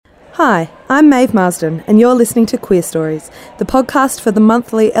Hi, I'm Maeve Marsden, and you're listening to Queer Stories, the podcast for the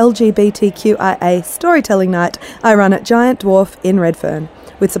monthly LGBTQIA storytelling night I run at Giant Dwarf in Redfern,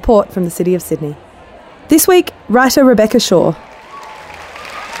 with support from the City of Sydney. This week, writer Rebecca Shaw.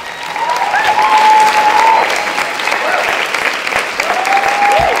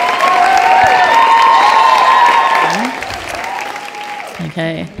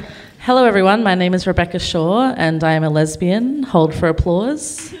 Okay. Hello everyone, my name is Rebecca Shaw and I am a lesbian. Hold for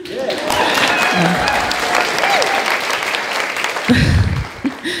applause.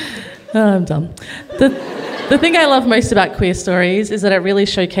 I'm done. The thing I love most about Queer Stories is that it really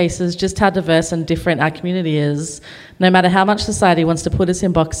showcases just how diverse and different our community is. No matter how much society wants to put us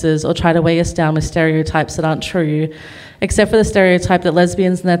in boxes or try to weigh us down with stereotypes that aren't true, except for the stereotype that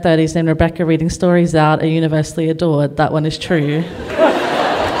lesbians in their 30s named Rebecca reading stories out are universally adored, that one is true.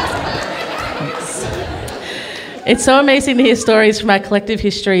 It's so amazing to hear stories from our collective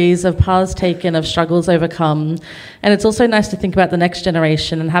histories of paths taken, of struggles overcome, and it's also nice to think about the next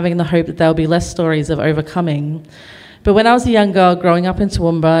generation and having the hope that there will be less stories of overcoming. But when I was a young girl growing up in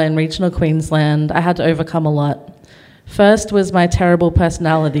Toowoomba in regional Queensland, I had to overcome a lot. First was my terrible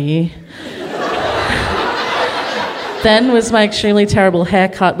personality. Then was my extremely terrible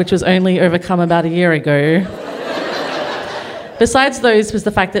haircut, which was only overcome about a year ago. Besides those was the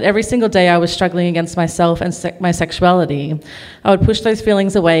fact that every single day I was struggling against myself and my sexuality. I would push those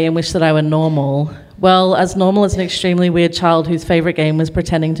feelings away and wish that I were normal. Well, as normal as an extremely weird child whose favourite game was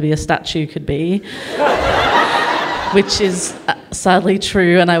pretending to be a statue could be. Which is sadly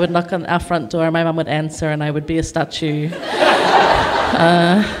true, and I would knock on our front door and my mum would answer and I would be a statue.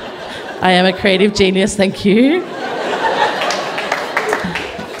 I am a creative genius, thank you.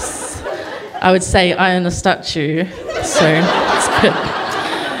 I would say I am a statue, so it's good.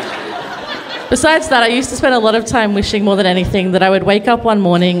 Besides that, I used to spend a lot of time wishing more than anything that I would wake up one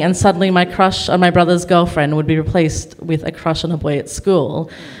morning and suddenly my crush on my brother's girlfriend would be replaced with a crush on a boy at school.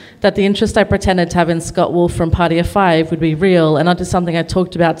 That the interest I pretended to have in Scott Wolf from Party of Five would be real and not just something I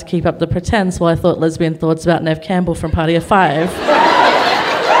talked about to keep up the pretense while I thought lesbian thoughts about Nev Campbell from Party of Five.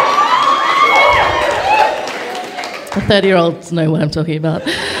 The 30-year-olds know what I'm talking about.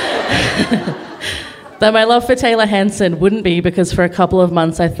 Though my love for Taylor Hanson wouldn't be because for a couple of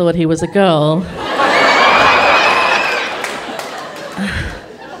months I thought he was a girl.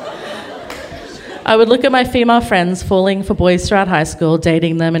 I would look at my female friends falling for boys throughout high school,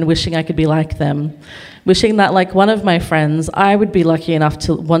 dating them and wishing I could be like them. Wishing that, like one of my friends, I would be lucky enough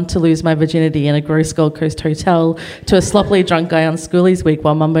to want to lose my virginity in a gross Gold Coast hotel to a sloppily drunk guy on Schoolies Week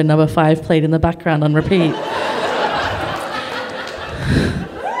while Mambo No. 5 played in the background on repeat.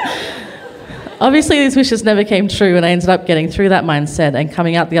 Obviously, these wishes never came true, and I ended up getting through that mindset and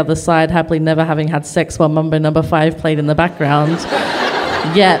coming out the other side happily never having had sex while Mambo No. 5 played in the background.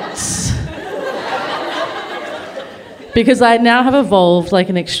 Yet. Because I now have evolved like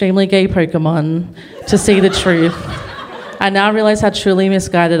an extremely gay Pokemon to see the truth. I now realise how truly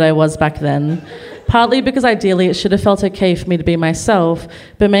misguided I was back then. Partly because ideally it should have felt okay for me to be myself,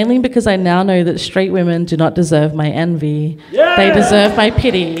 but mainly because I now know that straight women do not deserve my envy. Yeah! They deserve my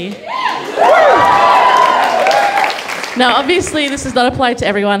pity. Now, obviously, this does not apply to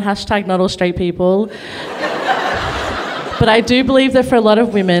everyone, hashtag not all straight people. But I do believe that for a lot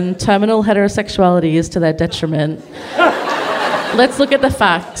of women, terminal heterosexuality is to their detriment. Let's look at the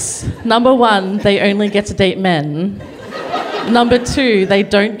facts. Number one, they only get to date men. Number two, they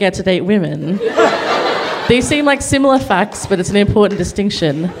don't get to date women. These seem like similar facts, but it's an important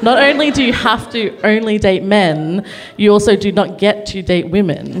distinction. Not only do you have to only date men, you also do not get to date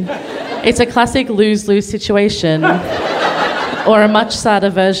women. It's a classic lose-lose situation, or a much sadder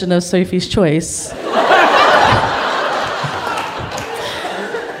version of Sophie's Choice.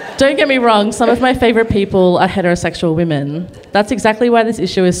 Don't get me wrong, some of my favourite people are heterosexual women. That's exactly why this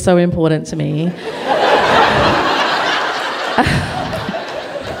issue is so important to me.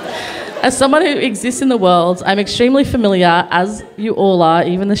 As someone who exists in the world, I'm extremely familiar, as you all are,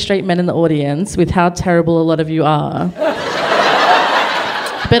 even the straight men in the audience, with how terrible a lot of you are.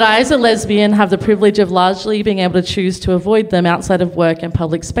 But I, as a lesbian, have the privilege of largely being able to choose to avoid them outside of work and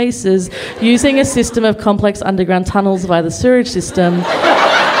public spaces, using a system of complex underground tunnels via the sewerage system,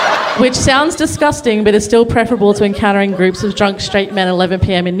 which sounds disgusting, but is still preferable to encountering groups of drunk straight men at 11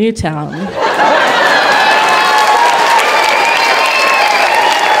 p.m. in Newtown.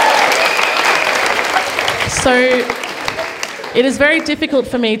 So it is very difficult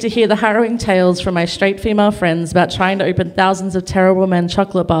for me to hear the harrowing tales from my straight female friends about trying to open thousands of terrible men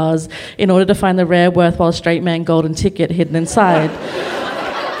chocolate bars in order to find the rare, worthwhile straight man golden ticket hidden inside.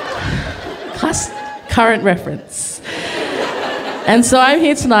 Current reference. And so I'm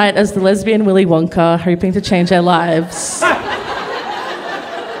here tonight as the lesbian Willy Wonka, hoping to change their lives.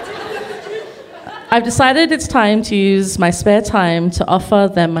 I've decided it's time to use my spare time to offer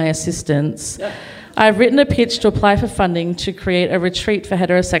them my assistance. I've written a pitch to apply for funding to create a retreat for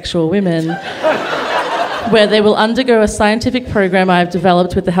heterosexual women where they will undergo a scientific program I've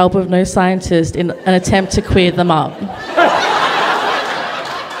developed with the help of no scientist in an attempt to queer them up.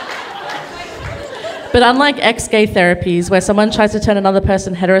 But unlike ex-gay therapies, where someone tries to turn another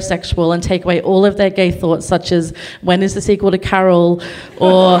person heterosexual and take away all of their gay thoughts, such as, when is the sequel to Carol,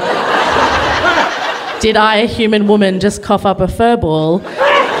 or did I, a human woman, just cough up a fur ball?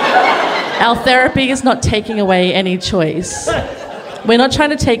 Our therapy is not taking away any choice. We're not trying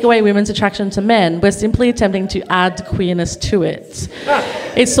to take away women's attraction to men, we're simply attempting to add queerness to it.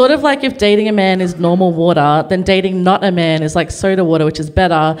 It's sort of like if dating a man is normal water, then dating not a man is like soda water, which is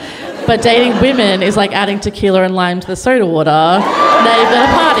better, but dating women is like adding tequila and lime to the soda water. Now you've got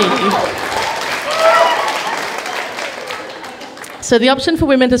a party. So the option for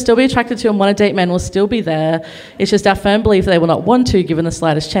women to still be attracted to and want to date men will still be there. It's just our firm belief that they will not want to, given the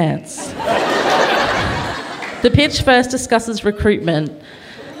slightest chance. The pitch first discusses recruitment.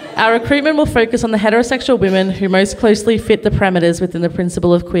 Our recruitment will focus on the heterosexual women who most closely fit the parameters within the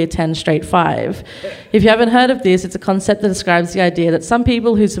principle of queer 10, straight 5. If you haven't heard of this, it's a concept that describes the idea that some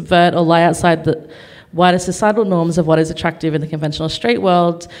people who subvert or lie outside the wider societal norms of what is attractive in the conventional straight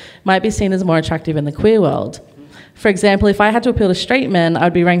world might be seen as more attractive in the queer world. For example, if I had to appeal to straight men, I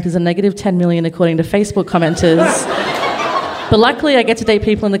would be ranked as a negative 10 million according to Facebook commenters. But luckily, I get to date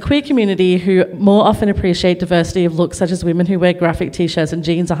people in the queer community who more often appreciate diversity of looks, such as women who wear graphic t-shirts and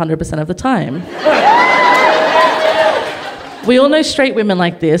jeans 100% of the time. We all know straight women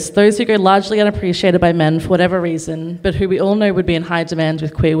like this, those who go largely unappreciated by men for whatever reason, but who we all know would be in high demand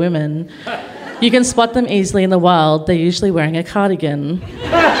with queer women. You can spot them easily in the wild. They're usually wearing a cardigan.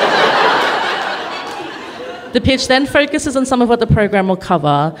 The pitch then focuses on some of what the program will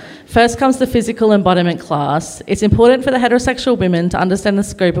cover. First comes the physical embodiment class. It's important for the heterosexual women to understand the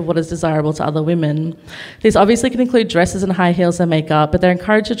scope of what is desirable to other women. This obviously can include dresses and high heels and makeup, but they're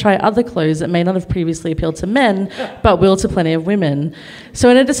encouraged to try other clothes that may not have previously appealed to men, but will to plenty of women. So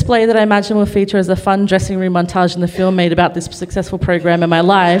in a display that I imagine will feature as a fun dressing room montage in the film made about this successful program in my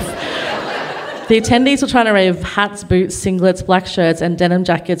life, the attendees will try an array of hats, boots, singlets, black shirts, and denim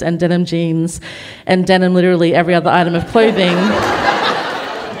jackets, and denim jeans, and denim literally every other item of clothing.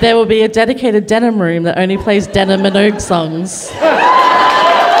 There will be a dedicated denim room that only plays denim Minogue songs.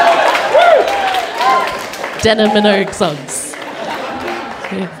 Denim Minogue songs.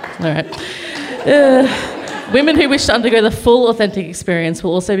 Yeah. All right. Women who wish to undergo the full authentic experience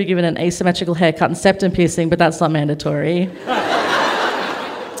will also be given an asymmetrical haircut and septum piercing, but that's not mandatory.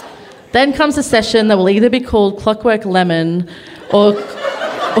 Then comes a session that will either be called Clockwork Lemon or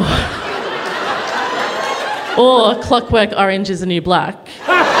Clockwork Orange is the New Black.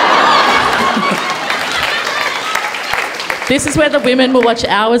 This is where the women will watch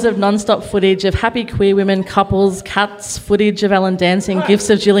hours of non-stop footage of happy queer women, couples, cats, footage of Ellen dancing, gifs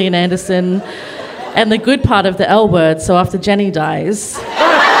of Gillian Anderson, and the good part of the L word, so after Jenny dies.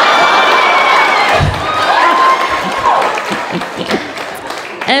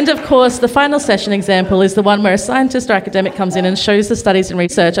 And of course, the final session example is the one where a scientist or academic comes in and shows the studies and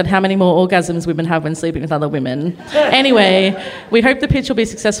research on how many more orgasms women have when sleeping with other women. Anyway, we hope the pitch will be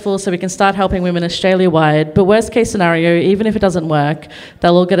successful so we can start helping women Australia-wide, but worst case scenario, even if it doesn't work,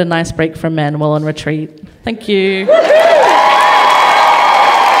 they'll all get a nice break from men while on retreat. Thank you.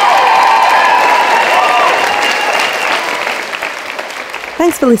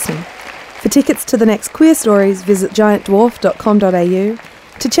 Thanks for listening. For tickets to the next Queer Stories, visit giantdwarf.com.au.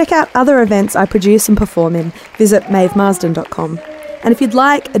 To check out other events I produce and perform in, visit mavemarsden.com. And if you'd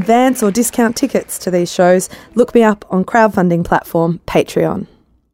like advance or discount tickets to these shows, look me up on crowdfunding platform Patreon.